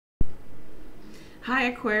Hi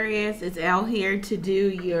Aquarius, it's Elle here to do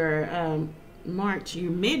your mid-March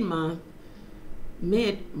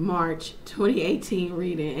 2018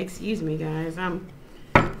 reading. Excuse me guys, I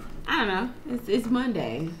don't know, it's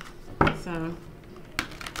Monday, so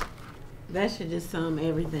that should just sum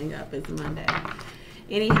everything up. It's Monday.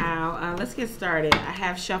 Anyhow, let's get started. I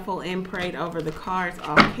have shuffled and prayed over the cards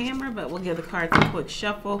off camera, but we'll give the cards a quick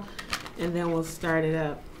shuffle and then we'll start it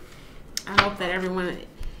up. I hope that everyone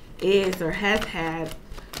is or has had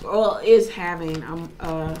or is having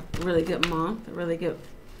a really good month, a really good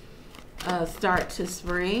start to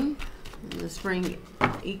spring, the spring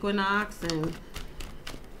equinox, and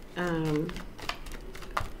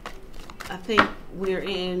I think we're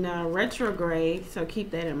in retrograde, so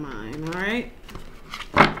keep that in mind. All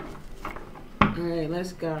right,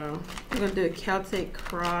 let's go. We're gonna do a Celtic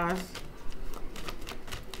cross.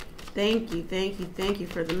 Thank you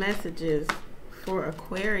for the messages for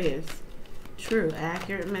Aquarius. True,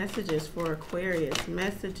 accurate messages for Aquarius.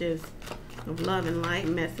 Messages of love and light,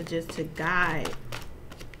 messages to guide.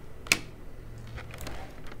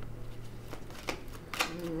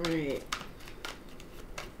 All right.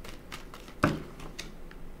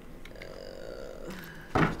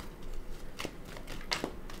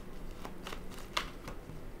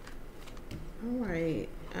 All right.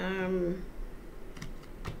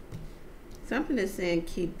 Something is saying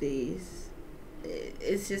keep these.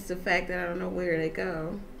 It's just the fact that I don't know where they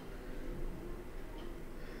go.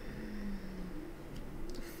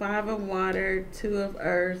 5 of water, 2 of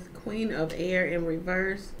earth, Queen of air in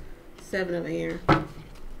reverse, 7 of air. All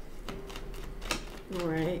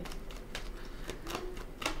right.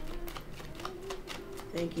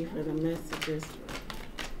 Thank you for the messages.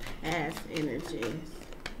 Past energies.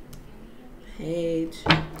 Page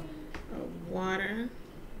of water.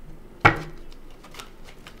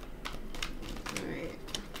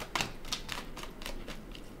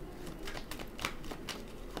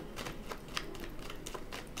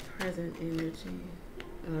 Present energy.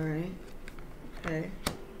 All right. Okay.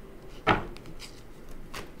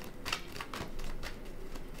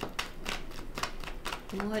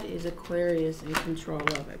 What is Aquarius in control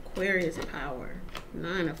of? Aquarius power.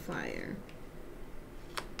 9 of fire.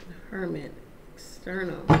 Hermit.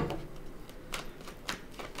 External.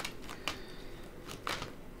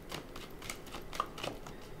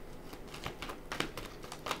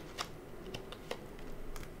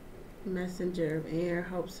 Messenger of air,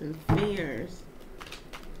 hopes and fears.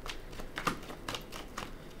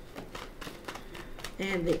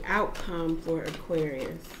 And the outcome for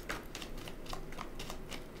Aquarius.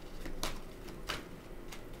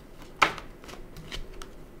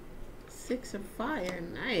 Six of fire,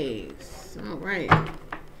 nice. All right.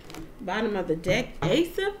 Bottom of the deck,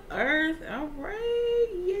 Ace of earth. All right,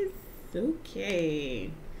 yes,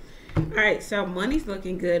 okay. All right, so money's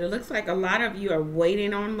looking good. It looks like a lot of you are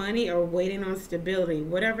waiting on money or waiting on stability,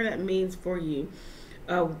 whatever that means for you.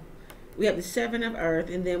 We have the 7 of earth,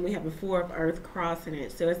 and then we have the 4 of earth crossing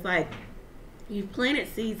it. So it's like you've planted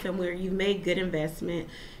seeds somewhere, you've made good investment,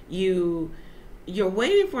 you're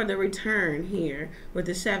waiting for the return here with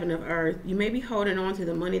the 7 of earth. You may be holding on to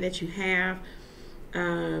the money that you have,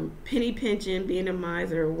 penny pinching, being a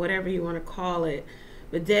miser, whatever you want to call it,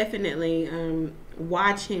 but definitely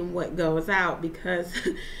watching what goes out, because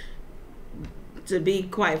to be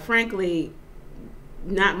quite frankly,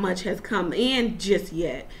 not much has come in just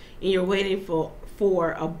yet, and you're waiting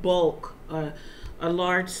for a bulk, a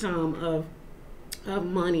large sum of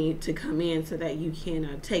money to come in so that you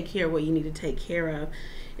can take care of what you need to take care of.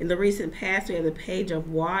 In the recent past, we have the Page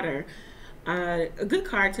of water, a good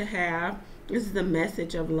card to have. This is the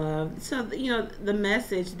message of love. So, you know, the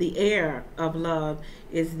message, the air of love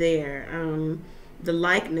is there. The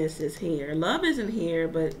likeness is here. Love isn't here,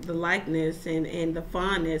 but the likeness and the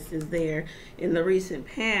fondness is there in the recent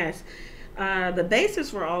past. The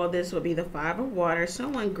basis for all of this would be the 5 of water,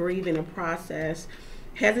 someone grieving a process,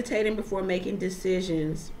 hesitating before making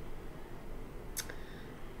decisions,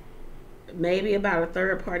 maybe about a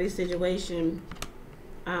third-party situation,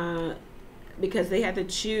 because they had to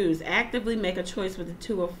choose, actively make a choice with the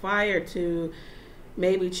 2 of fire to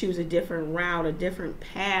maybe choose a different route, a different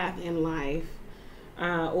path in life,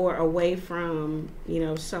 or away from, you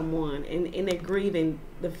know, someone, and they're grieving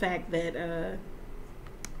the fact that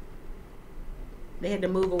they had to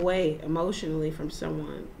move away emotionally from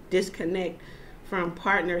someone, disconnect from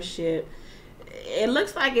partnership. It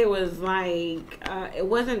looks like it was like it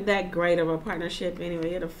wasn't that great of a partnership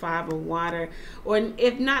anyway. At a 5 of water, or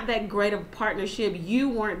if not that great of a partnership, you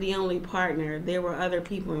weren't the only partner. There were other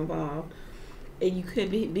people involved. You could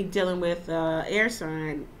be dealing with air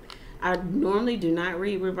sign. I normally do not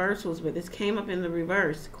read reversals, but this came up in the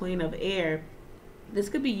reverse. Queen of Air. This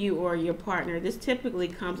could be you or your partner. This typically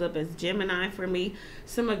comes up as Gemini for me.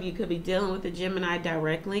 Some of you could be dealing with a Gemini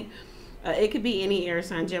directly. It could be any air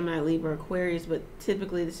sign, Gemini, Libra, Aquarius, but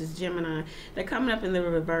typically this is Gemini. They're coming up in the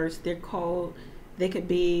reverse. They're cold. They could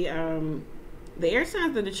be, the air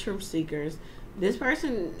signs are the truth seekers. This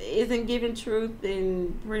person isn't giving truth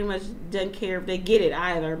and pretty much doesn't care if they get it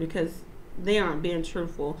either, because they aren't being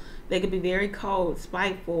truthful. They could be very cold,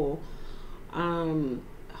 spiteful,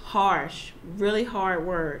 harsh, really hard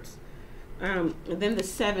words. And then the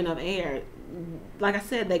Seven of Air. Like I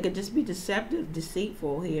said, they could just be deceptive,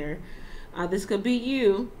 deceitful here. This could be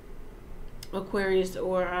you, Aquarius,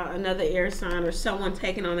 or another air sign, or someone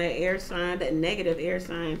taking on that air sign, that negative air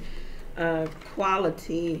sign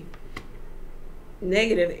quality,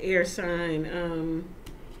 negative air sign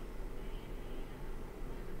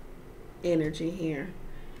energy here.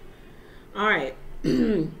 All right.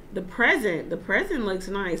 the present looks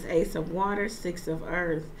nice. Ace of Water, Six of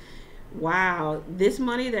Earth. Wow, this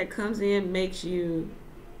money that comes in makes you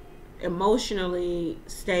emotionally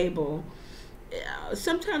stable.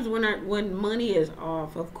 Sometimes when money is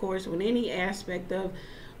off, of course, when any aspect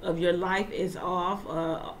of your life is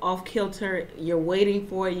off kilter, you're waiting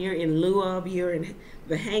for it, you're in lieu of, you're in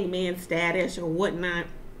the hangman status or whatnot,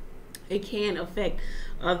 it can affect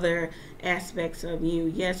other aspects of you.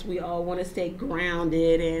 Yes, we all want to stay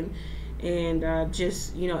grounded and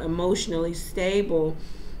just, you know, emotionally stable.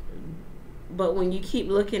 But when you keep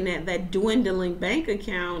looking at that dwindling bank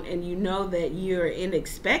account and you know that you're in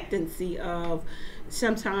expectancy of,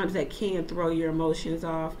 sometimes that can throw your emotions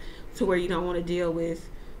off to where you don't want to deal with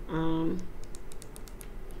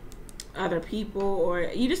other people, or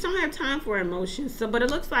you just don't have time for emotions. So, but it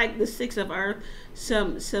looks like the Six of Earth,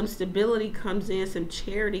 some stability comes in, some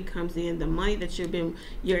charity comes in, the money that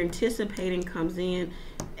you're anticipating comes in,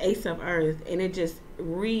 Ace of Earth, and it just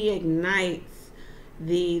reignites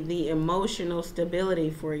the emotional stability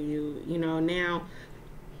for you. You know, now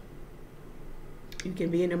you can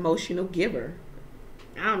be an emotional giver.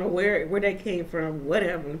 I don't know where that came from,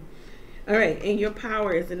 whatever. All right, and your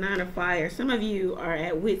power is the Nine of Fire. Some of you are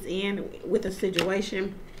at wit's end with a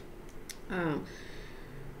situation.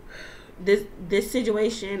 This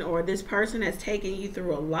situation or this person has taken you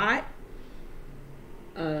through a lot.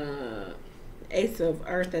 Ace of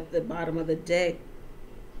Earth at the bottom of the deck.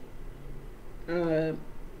 And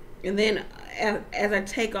then as I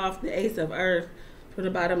take off the Ace of Earth from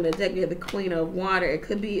the bottom of the deck, we have the Queen of Water. It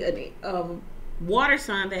could be a water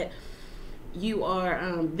sign that you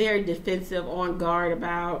are very defensive, on guard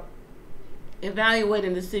about,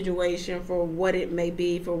 evaluating the situation for what it may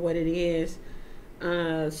be, for what it is.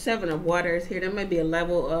 Seven of Water is here. There may be a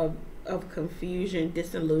level of confusion,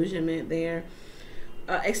 disillusionment there.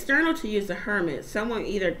 External to you is the Hermit. Someone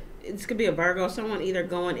either, this could be a Virgo, someone either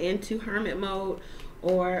going into hermit mode,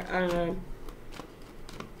 or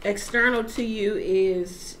external to you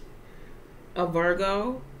is a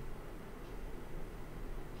Virgo.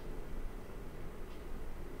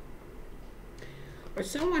 Or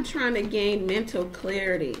someone trying to gain mental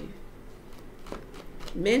clarity.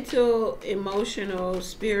 Mental, emotional,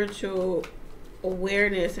 spiritual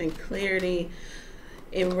awareness and clarity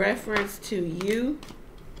in reference to you.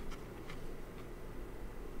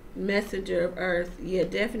 Messenger of Earth. Yeah,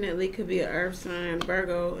 definitely could be an earth sign.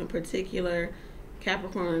 Virgo in particular.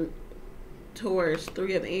 Capricorn, Taurus,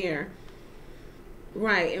 Three of Air.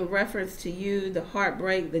 Right, in reference to you, the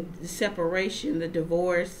heartbreak, the separation, the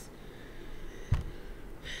divorce.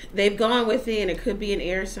 They've gone within. It could be an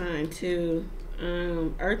air sign too.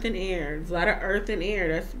 Earth and air. There's a lot of earth and air.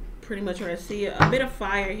 That's pretty much what I see. A bit of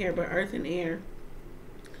fire here, but earth and air.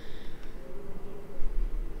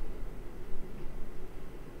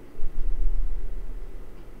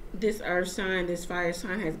 This earth sign, this fire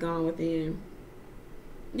sign has gone within.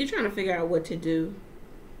 You're trying to figure out what to do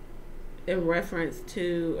in reference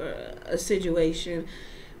to a situation,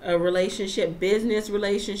 a relationship, business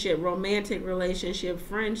relationship, romantic relationship,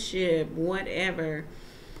 friendship, whatever.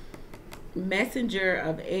 Messenger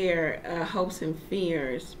of Air, hopes and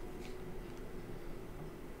fears.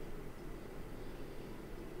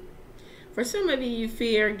 For some of you, you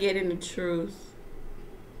fear getting the truth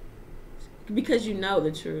because you know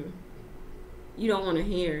the truth. You don't want to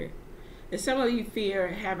hear it. And some of you fear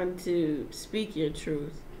having to speak your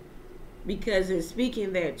truth, because in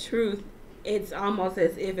speaking that truth, it's almost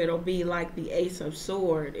as if it'll be like the Ace of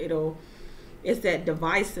Swords. It's that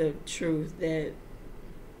divisive truth,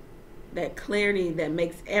 that clarity that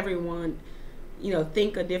makes everyone,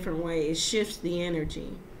 think a different way. It shifts the energy.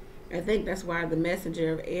 I think that's why the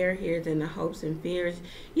messenger of air here is in the hopes and fears.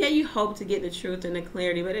 Yeah, you hope to get the truth and the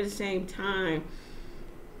clarity, but at the same time,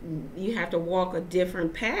 you have to walk a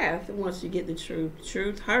different path once you get the truth.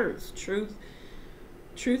 Truth hurts. Truth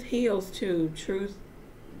heals too. Truth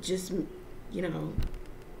just, you know,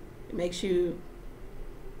 makes you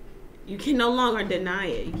can no longer deny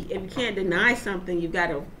it. If you can't deny something, you've got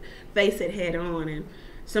to face it head on, and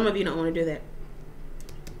some of you don't want to do that.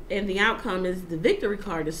 And the outcome is the victory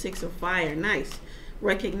card, the Six of Fire. Nice.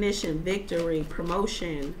 Recognition, victory,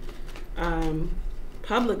 promotion,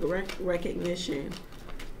 public recognition.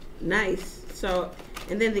 Nice. So,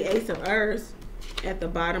 and then the Ace of Earth at the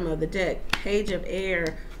bottom of the deck. Page of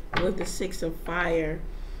Air with the Six of Fire.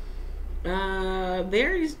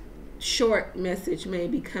 Very short message may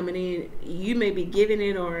be coming in. You may be giving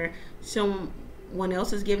it, or someone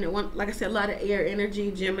else is giving it. One, like I said, a lot of air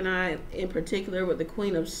energy. Gemini in particular with the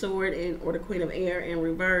Queen of Sword or the Queen of Air in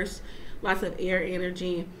reverse. Lots of air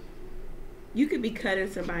energy. You could be cutting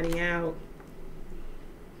somebody out.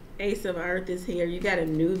 Ace of Earth is here. You got a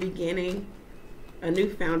new beginning, a new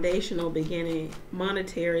foundational beginning,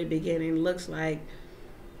 monetary beginning. Looks like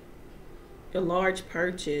a large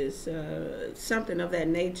purchase, something of that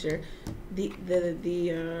nature. The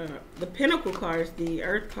Pentacle cards, the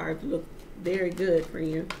Earth cards look very good for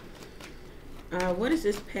you. What is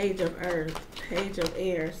this Page of Earth? Page of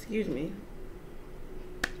Air, excuse me.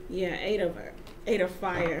 Yeah, Eight of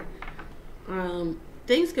Fire.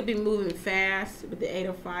 Things could be moving fast with the Eight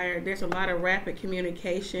of Fire. There's a lot of rapid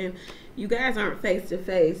communication. You guys aren't face to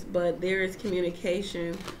face, but there is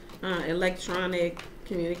communication, electronic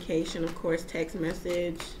communication, of course, text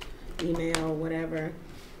message, email, whatever.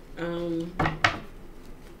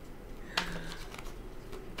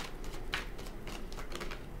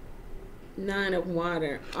 Nine of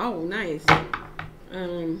Water. Oh, nice.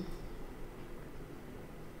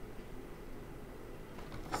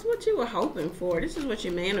 This is what you were hoping for. This is what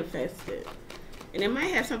you manifested. And it might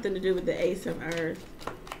have something to do with the Ace of Earth.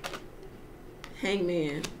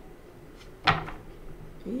 Hangman.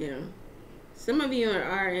 Yeah. Some of you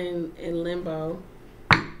are in limbo,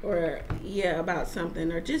 or yeah, about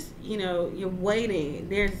something, or just, you know, you're waiting.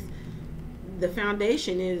 The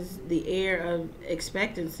foundation is the air of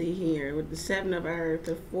expectancy here with the Seven of Earth,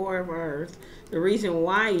 the Four of Earth. The reason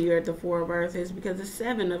why you're at the Four of Earth is because the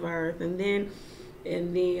Seven of Earth, and then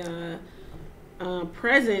in the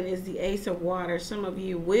present is the Ace of Water. Some of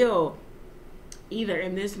you will, either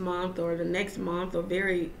in this month or the next month or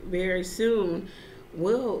very, very soon,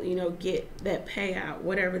 will, you know, get that payout,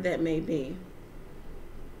 whatever that may be.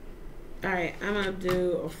 All right, I'm gonna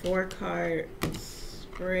do a 4-card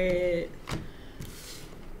spread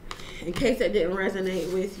in case that didn't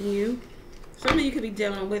resonate with you. Some of you could be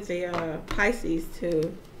dealing with a Pisces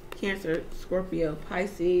too. Cancer, Scorpio,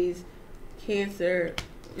 Pisces, Cancer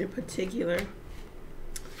in particular.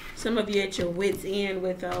 Some of you at your wit's end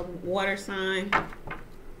with a water sign.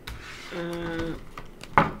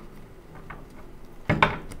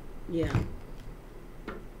 Yeah.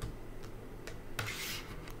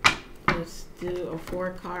 Let's do a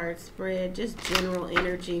 4-card spread. Just general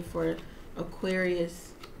energy for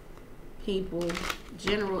Aquarius people.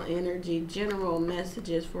 General energy, general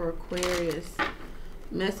messages for Aquarius.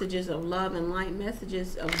 Messages of love and light,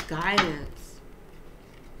 messages of guidance.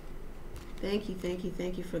 Thank you, thank you,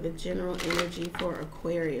 thank you for the general energy for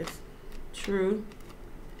Aquarius. True.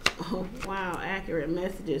 Oh, wow, accurate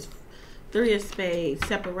messages. 3 of Spades,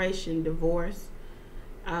 separation, divorce,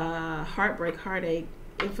 heartbreak, heartache,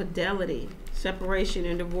 infidelity, separation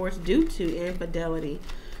and divorce due to infidelity,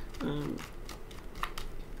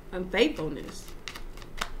 unfaithfulness.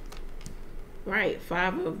 Right,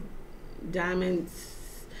 5 of Diamonds.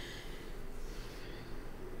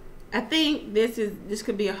 I think this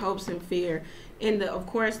could be a hopes and fear. And of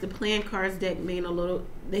course, the playing cards deck mean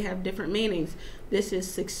they have different meanings. This is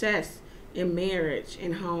success in marriage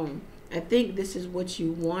and home. I think this is what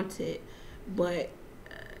you wanted, but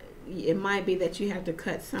it might be that you have to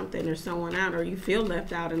cut something or someone out, or you feel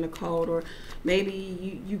left out in the cold, or maybe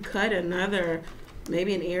you cut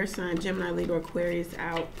maybe an air sign, Gemini, Libra, Aquarius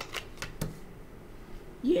out.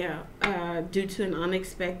 Yeah, due to an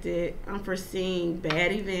unexpected, unforeseen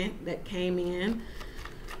bad event that came in.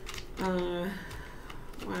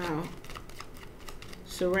 Wow.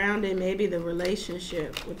 Surrounding maybe the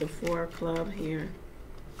relationship with the 4 of Clubs here.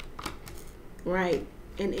 Right,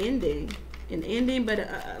 an ending,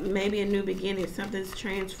 but maybe a new beginning. Something's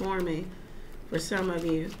transforming for some of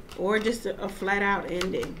you, or just a flat out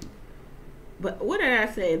ending. But what did I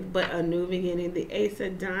say? But a new beginning. The Ace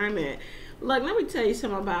of Diamond. Look, let me tell you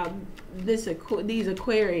something about these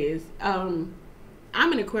Aquarius.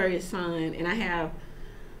 I'm an Aquarius sun, and I have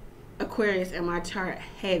Aquarius in my chart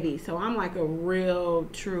heavy, so I'm like a real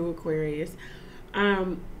true Aquarius.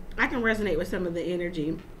 I can resonate with some of the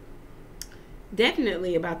energy.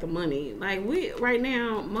 Definitely about the money. Like, we right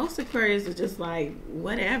now, most Aquarius are just like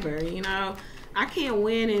whatever, you know. I can't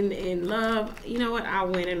win in love. You know what? I'll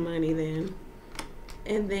win in money then.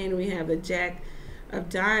 And then we have the Jack of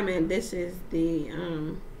Diamond. This is the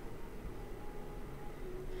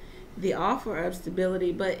offer of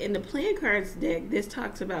stability. But in the playing cards deck, this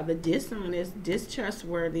talks about the dishonest,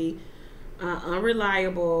 distrustworthy,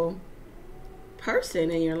 unreliable person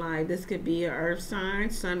in your life. This could be an earth sign,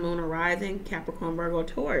 sun, moon, or rising, Capricorn, Virgo,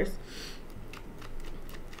 Taurus.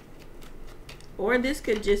 Or this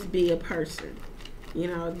could just be a person. You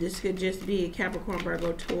know, this could just be a Capricorn,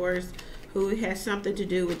 Virgo, Taurus who has something to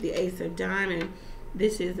do with the Ace of Diamond.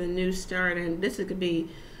 This is a new start, and this could be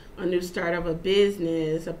a new start of a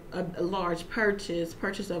business, a large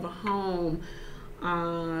purchase of a home,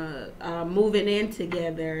 moving in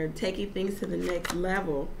together, taking things to the next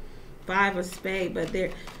level. Five of Spades, but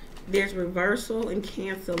there's reversal and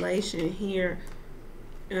cancellation here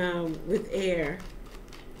with air.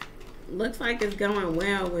 Looks like it's going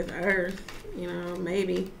well with Earth, you know,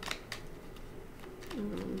 maybe.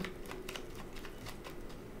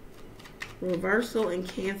 Reversal and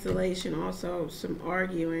cancellation, also some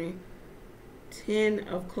arguing. 10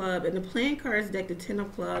 of Clubs. In the playing cards deck, the 10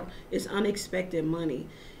 of Clubs is unexpected money.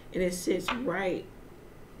 And it sits right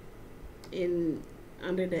in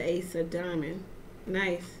under the Ace of Diamond.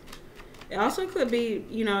 Nice. It also could be,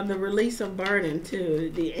 you know, the release of burden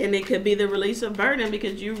too. And it could be the release of burden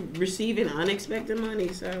because you're receiving unexpected money.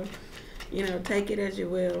 So, you know, take it as you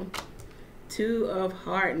will. 2 of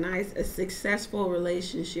Hearts. Nice. A successful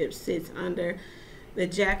relationship sits under the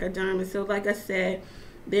Jack of Diamonds. So like I said,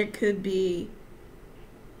 there could be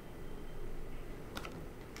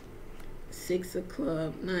 6 of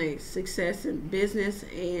Clubs. Nice. Success in business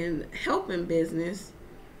and help in business.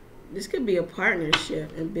 This could be a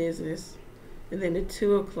partnership in business. And then the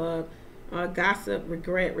 2 of Clubs. Gossip,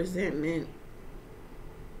 regret, resentment.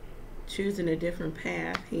 Choosing a different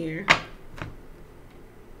path here.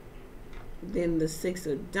 Then the 6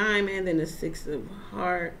 of Diamond. Then the 6 of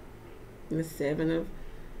Hearts. And the 7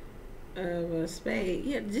 of Spades.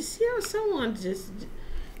 Yeah, just, you know, someone just...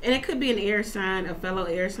 And it could be an air sign, a fellow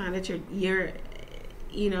air sign that you're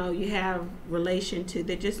you know, you have relation to.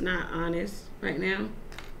 They're just not honest right now.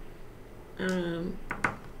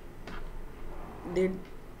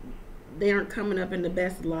 They aren't coming up in the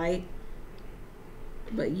best light.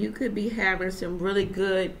 But you could be having some really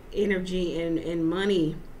good energy and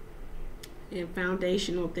money and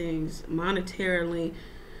foundational things monetarily.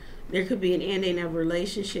 There could be an ending of a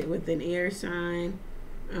relationship with an air sign.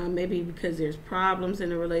 Maybe because there's problems in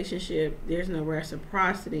the relationship, there's no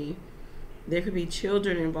reciprocity. There could be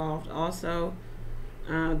children involved also.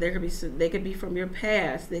 They could be from your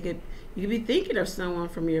past. You could be thinking of someone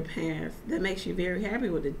from your past that makes you very happy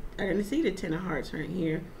with it. I didn't see the 10 of Hearts right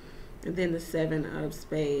here, and then the 7 of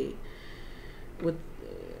Spades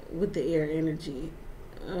with the air energy.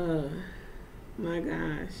 My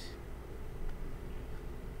gosh,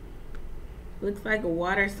 looks like a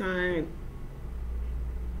water sign.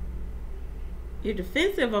 You're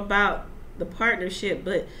defensive about the partnership,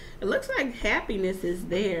 but it looks like happiness is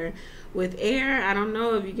there. With air, I don't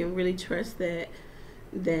know if you can really trust that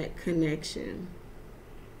connection.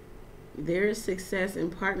 There is success in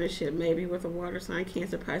partnership, maybe with a water sign,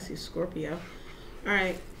 Cancer, Pisces, Scorpio. All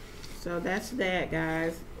right, so that's that,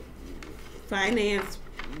 guys. Finance,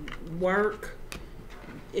 work.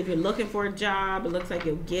 If you're looking for a job, it looks like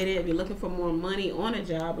you'll get it. If you're looking for more money on a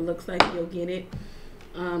job, it looks like you'll get it.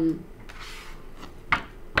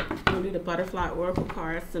 We'll do the butterfly oracle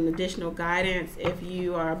cards, some additional guidance if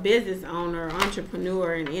you are a business owner,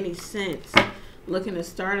 entrepreneur in any sense, looking to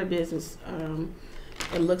start a business.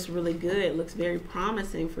 It looks really good. It looks very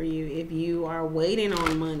promising for you. If you are waiting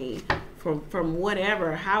on money from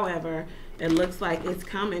whatever, however, it looks like it's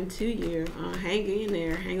coming to you. Hang in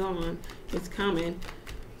there. Hang on. It's coming.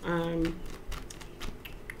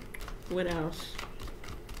 What else?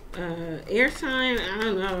 Air sign, I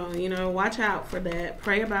don't know, you know, watch out for that.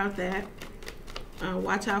 Pray about that.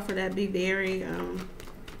 Watch out for that. Be very,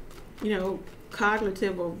 you know,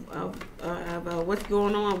 cognitive of what's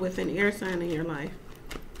going on with an air sign in your life.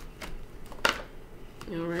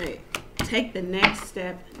 All right. Take the next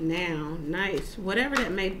step now. Nice. Whatever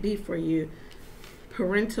that may be for you.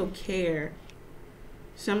 Parental care.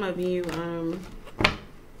 Some of you,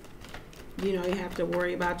 you know, you have to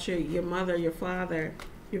worry about your mother, your father,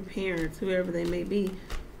 your parents, whoever they may be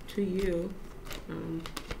to you.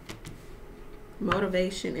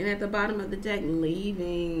 motivation. And at the bottom of the deck,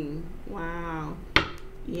 leaving. Wow.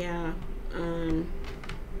 Yeah.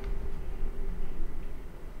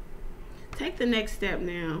 Take the next step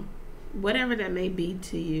now, whatever that may be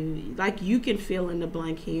to you. Like, you can fill in the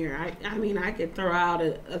blank here. I mean, I could throw out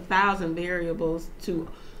 1,000 variables to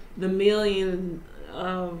the millions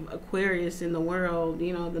of Aquarius in the world,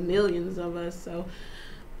 you know, the millions of us. So,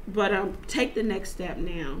 but take the next step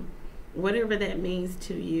now, whatever that means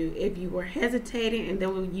to you. If you were hesitating, and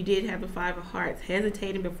then when you did have the Five of Hearts,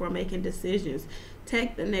 hesitating before making decisions,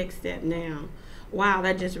 take the next step now. Wow,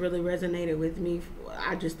 that just really resonated with me.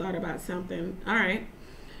 I just thought about something. All right.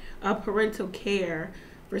 Parental care.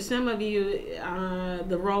 For some of you,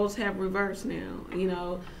 the roles have reversed now. You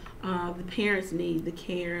know, the parents need the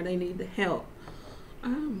care. They need the help.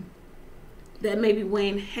 That may be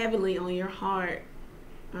weighing heavily on your heart.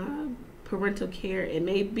 Parental care. It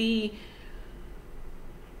may be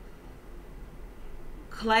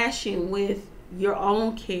clashing with your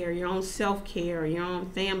own care, your own self-care, your own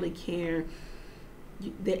family care.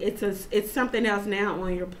 It's something else now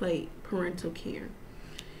on your plate, parental care.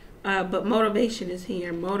 But motivation is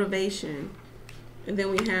here, motivation. And then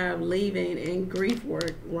we have leaving and grief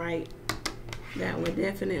work, right? That would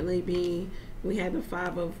definitely be, we had the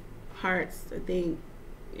Five of Hearts, I think,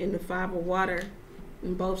 and the Five of Water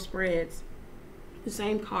in both spreads. The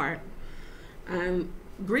same card.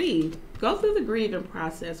 Grieve. Go through the grieving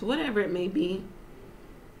process, whatever it may be.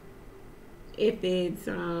 If it's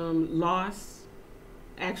loss,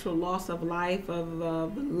 actual loss of life of a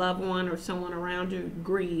loved one or someone around you,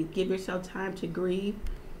 grieve. Give yourself time to grieve.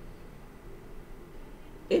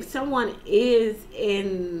 If someone is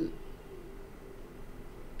in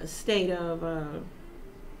a state of a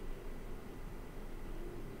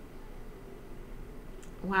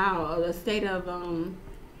state of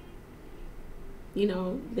you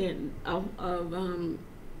know,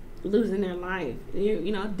 losing their life,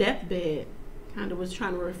 you know, deathbed. Kind of was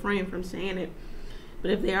trying to refrain from saying it.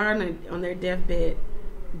 But if they are on their deathbed,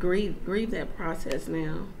 grieve that process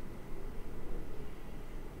now.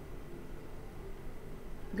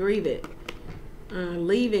 Grieve it.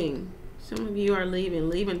 Leaving. Some of you are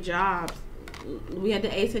leaving jobs. We had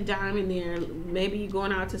the Ace of Diamond there. Maybe you're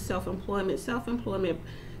going out to self-employment. Self-employment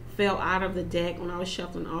fell out of the deck when I was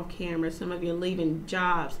shuffling off camera. Some of you are leaving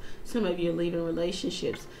jobs. Some of you are leaving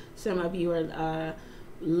relationships. Some of you are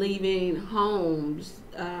leaving homes.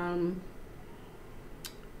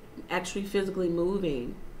 Actually physically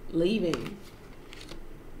moving, leaving.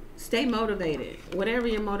 Stay motivated. Whatever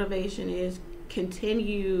your motivation is,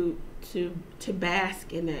 continue to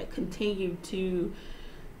bask in that. Continue to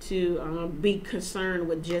be concerned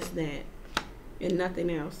with just that and nothing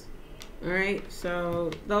else. All right,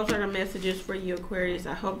 so those are the messages for you, Aquarius.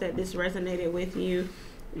 I hope that this resonated with you.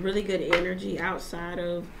 Really good energy outside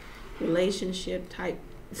of relationship type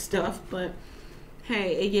stuff, but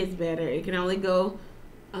hey, it gets better. It can only go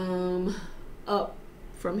up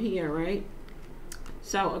from here, right?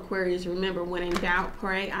 So Aquarius, remember, when in doubt,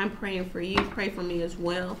 pray. I'm praying for you. Pray for me as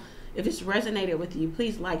well. If it's resonated with you,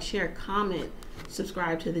 please like, share, comment,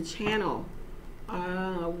 subscribe to the channel.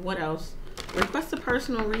 What else? Request a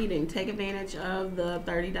personal reading. Take advantage of the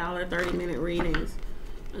 $30 30-minute readings.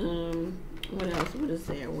 What else? What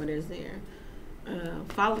is there?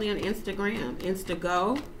 Follow me on Instagram,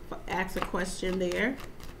 Instago. Ask a question there.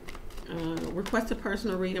 Request a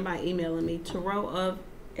personal reading by emailing me,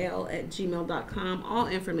 tarotofelle@gmail.com. All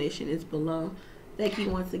information is below. Thank you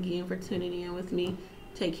once again for tuning in with me.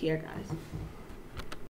 Take care, guys.